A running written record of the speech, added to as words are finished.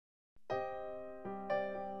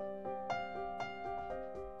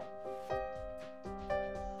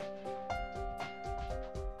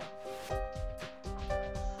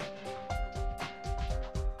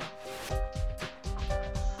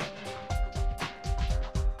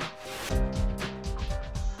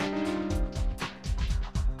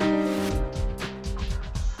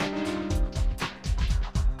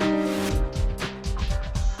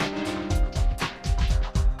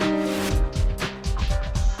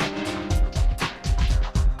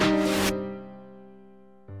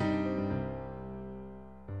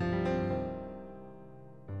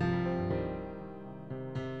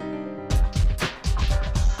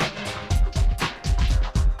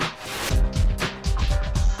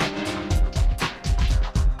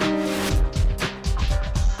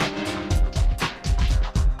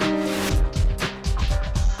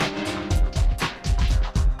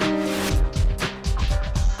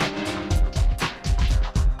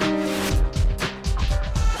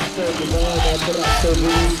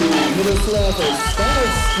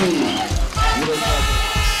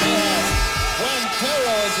When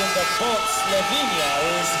Pero is in the boat, Slovenia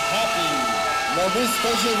is happy. No my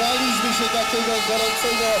spodziewaliśmy się takiego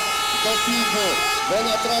gorącego dopingu, bo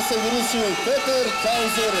na trasę wyruszył Peter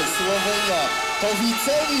Kauser, Słowenia. To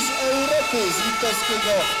wicemistrz Europy z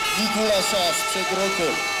litewskiego Mikulasza sprzed roku.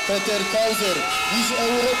 Peter Kauser, mistrz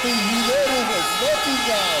Europy juniorów z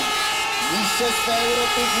Nottingham. Mistrzostwa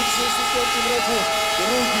Europy w 2005 roku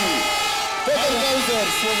drugi. Peter Kauser,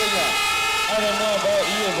 Słowenia. I don't know about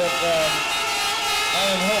you, but I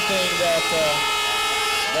am hoping that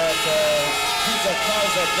Peter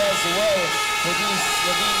Kauser does well for these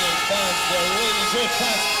Slovenian fans. They're really great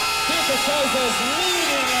fans. Peter Kauser is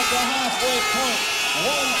leading at the halfway point.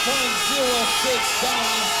 1.06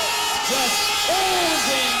 down. Just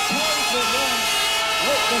oozing confidence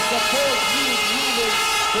with the support he needed.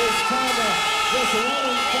 His partner just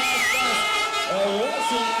running fast.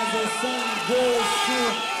 Watching as the sun goes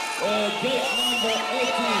through gate number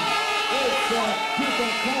 18. It's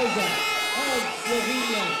Peter Kauser of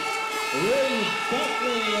Slovenia. Really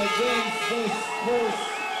battling against this course,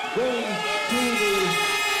 going to the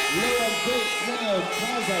lower gate now.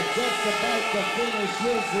 Kauser just about to finish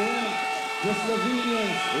his run. The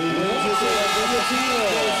Slovenians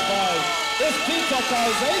goes by. It's Peter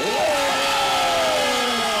Kauser.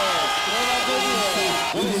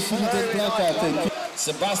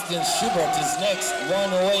 Sebastian Schubert is next,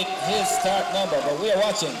 108 his start number, but we are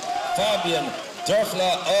watching Fabian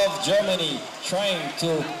Dörfler of Germany trying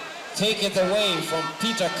to take it away from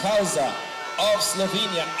Peter Kauser of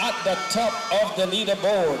Slovenia at the top of the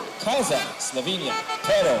leaderboard. Kauser, Slovenia,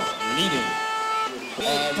 Pero leading.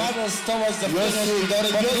 Paddles towards the finish,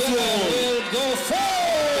 but will go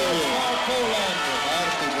forward for Poland.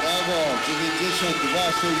 Brawo,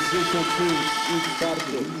 92-65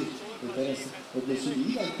 Teraz podnosili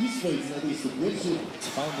Iwan Kiswojc na miejscu pierwszym.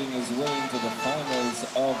 Finding his way into the finals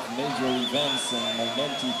of major events, and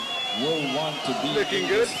Momenti will want to be in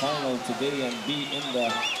this final today and be in the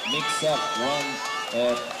mix-up when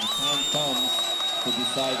time comes to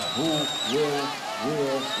decide who will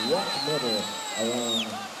wear what medal around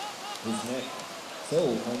his neck. So,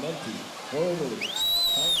 Momenti, forward.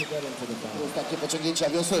 Time to get into the final. Takie pociągnięcia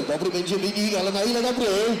wiosel, dobry będzie wynik, ale na ile dobry?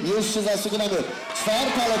 Już się zasygnamy.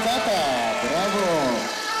 Czwarta lokata, brawo!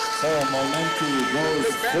 So Momenti goes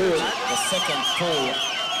through the second pole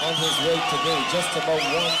on his way today, just about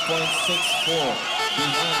 1.64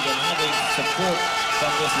 behind, and having support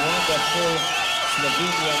from this wonderful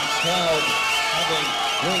Slovenian crowd, having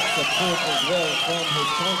great support as well from his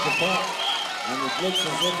counterpart. And it looks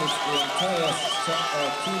as if it's the entire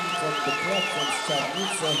team from the club from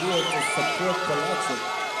Czarnica here to support Polacy.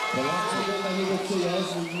 Na niego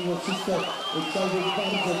przyjazd, mimo wszystko chciałbym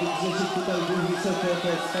bardzo być Grzesiek tutaj był wysoko, to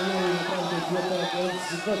wspaniały naprawdę chłopak, on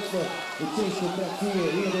mocno ciężko pracuje,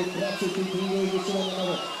 ile pracy w tym treningu wysyła na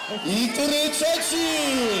nowo. I który trzeci!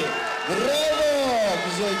 Brawo,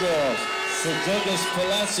 Grzegorz! So Grzegorz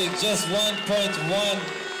Polaczyk just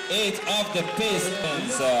 1.18 off the pace.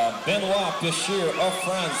 And Benoit Pécheur of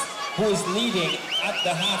France, who is leading at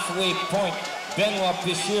the halfway point. Benoit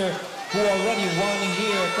Pécheur, who already won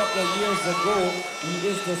here a couple of years ago.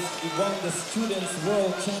 He won the Students'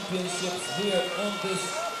 World Championships here on this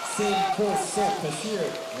same course. So Pécheur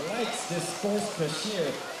likes this course.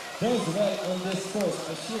 Pécheur does well on this course.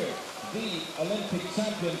 Pécheur, the Olympic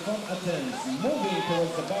champion from Athens, moving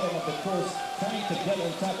towards the bottom of the course, trying to get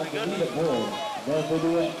on top of the leaderboard.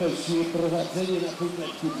 Było jakoś prowadzenie na tym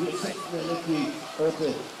meczu, lepiej od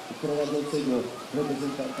prowadzącego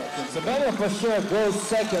reprezentanta. So Benoit Pécheur goes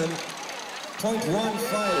second, 0.15.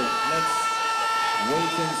 Let's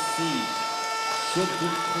wait and see. should be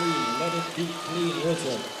clean. Let it be clean,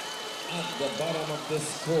 Richard. At the bottom of this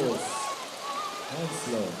course.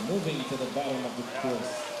 Henslow moving to the bottom of the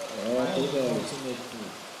course. Unfortunately.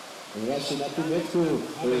 Właśnie na tym metru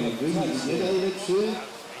wynik nie najlepszy.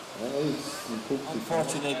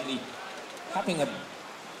 Unfortunately, having a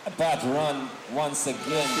bad run once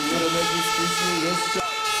again.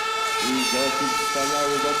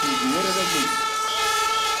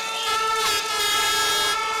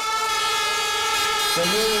 So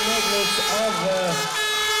Yuri Neglis of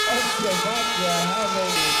Slovakia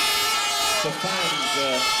having the fans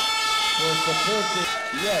for supporting.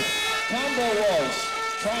 Yes, Campbell Walsh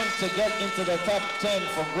trying to get into the top 10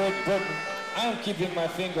 for Great Britain. I'm keeping my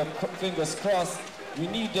fingers crossed. We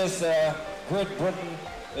need this Great Britain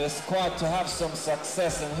squad to have some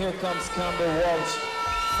success, and here comes Campbell Walsh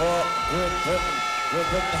for Great Britain. Great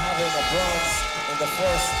Britain having a bronze in the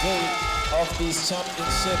first day of these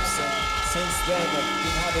championships, and since then have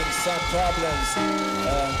been having some problems.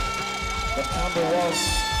 But Campbell Walsh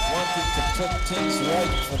wanting to put things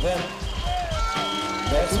right for them.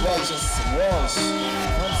 Let's watch as Walsh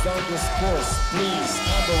comes down this course. Please,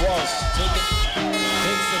 Campbell Walsh, takes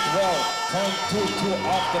it well. 0.22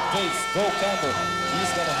 off the pace. Go Campbell.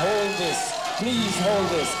 He's gonna hold this. Please hold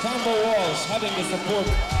this. Campbell Walsh having the support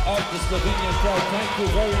of the Slovenian crowd. Thank you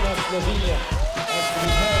very much, Slovenia. As we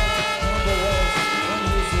have Campbell Walsh on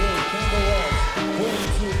his way. Campbell Walsh going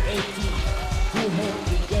to 18. To hope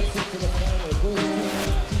he gets into the final. Goes to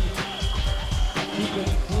 18. Keep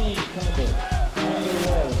it clean, Campbell. Campbell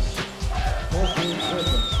Walsh. Hoping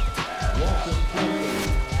Britain. Walking quickly.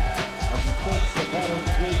 As he takes the bottom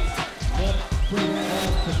gate. Not too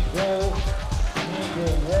long to go.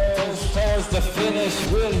 Campbell Walsh towards the finish.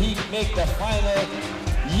 Will he make the final?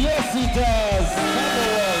 Yes, he does! Campbell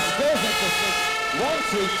Walsh goes into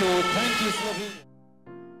 1-3-2. Thank you, Slovenia.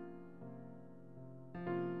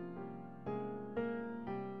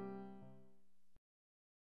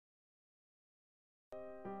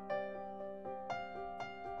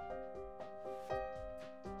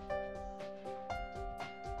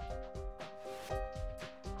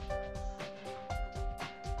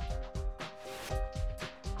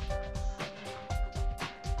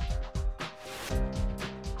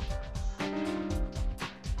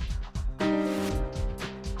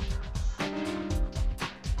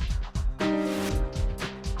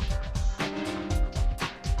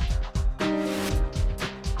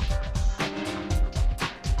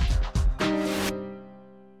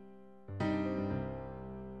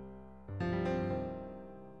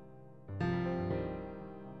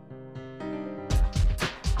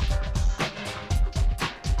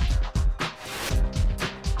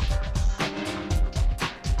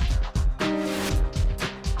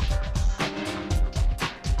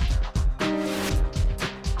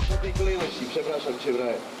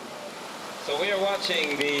 So we are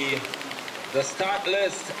watching the start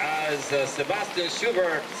list as Sebastian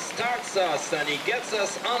Schubert starts us and he gets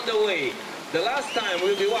us on the way. The last time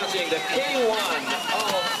we'll be watching the K1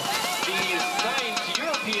 of the 9th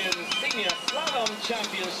European Senior Slalom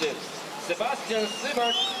Championships. Sebastian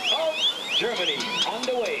Schubert of Germany on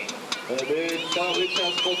the way. My cały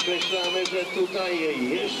czas podkreślamy, że tutaj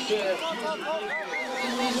jeszcze...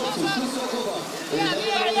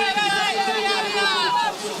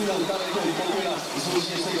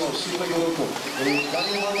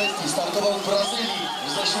 startował w Brazylii w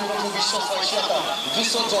zeszłym roku w Mistrzostwach Świata.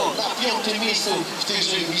 Wysoko na 5. miejscu w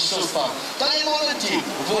tychże mistrzostwach. Daniel Momenti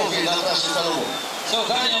w głowie na trasie salomu. So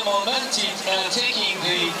Daniel Momenti taking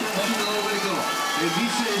the...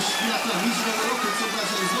 Wice świata, mistrz roku,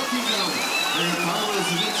 przepraszam, złotym grał. Paweł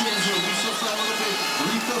zwyciężył Mistrzostwa Europy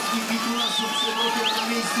litowskich bikulasów przed rokiem na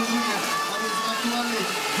miejscu drugim. A więc aktualny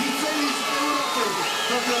wicemistrz Europy.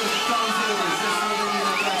 Dr. Kauser ze Słowenii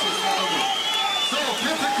na trasie salomu. So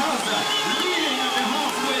Peter Kauser leading at the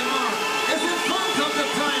halfway mark is in front of the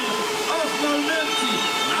time of Momenti.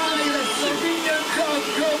 And the Slovenian crowd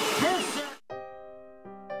go berserk.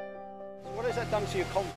 What has that done to your confidence?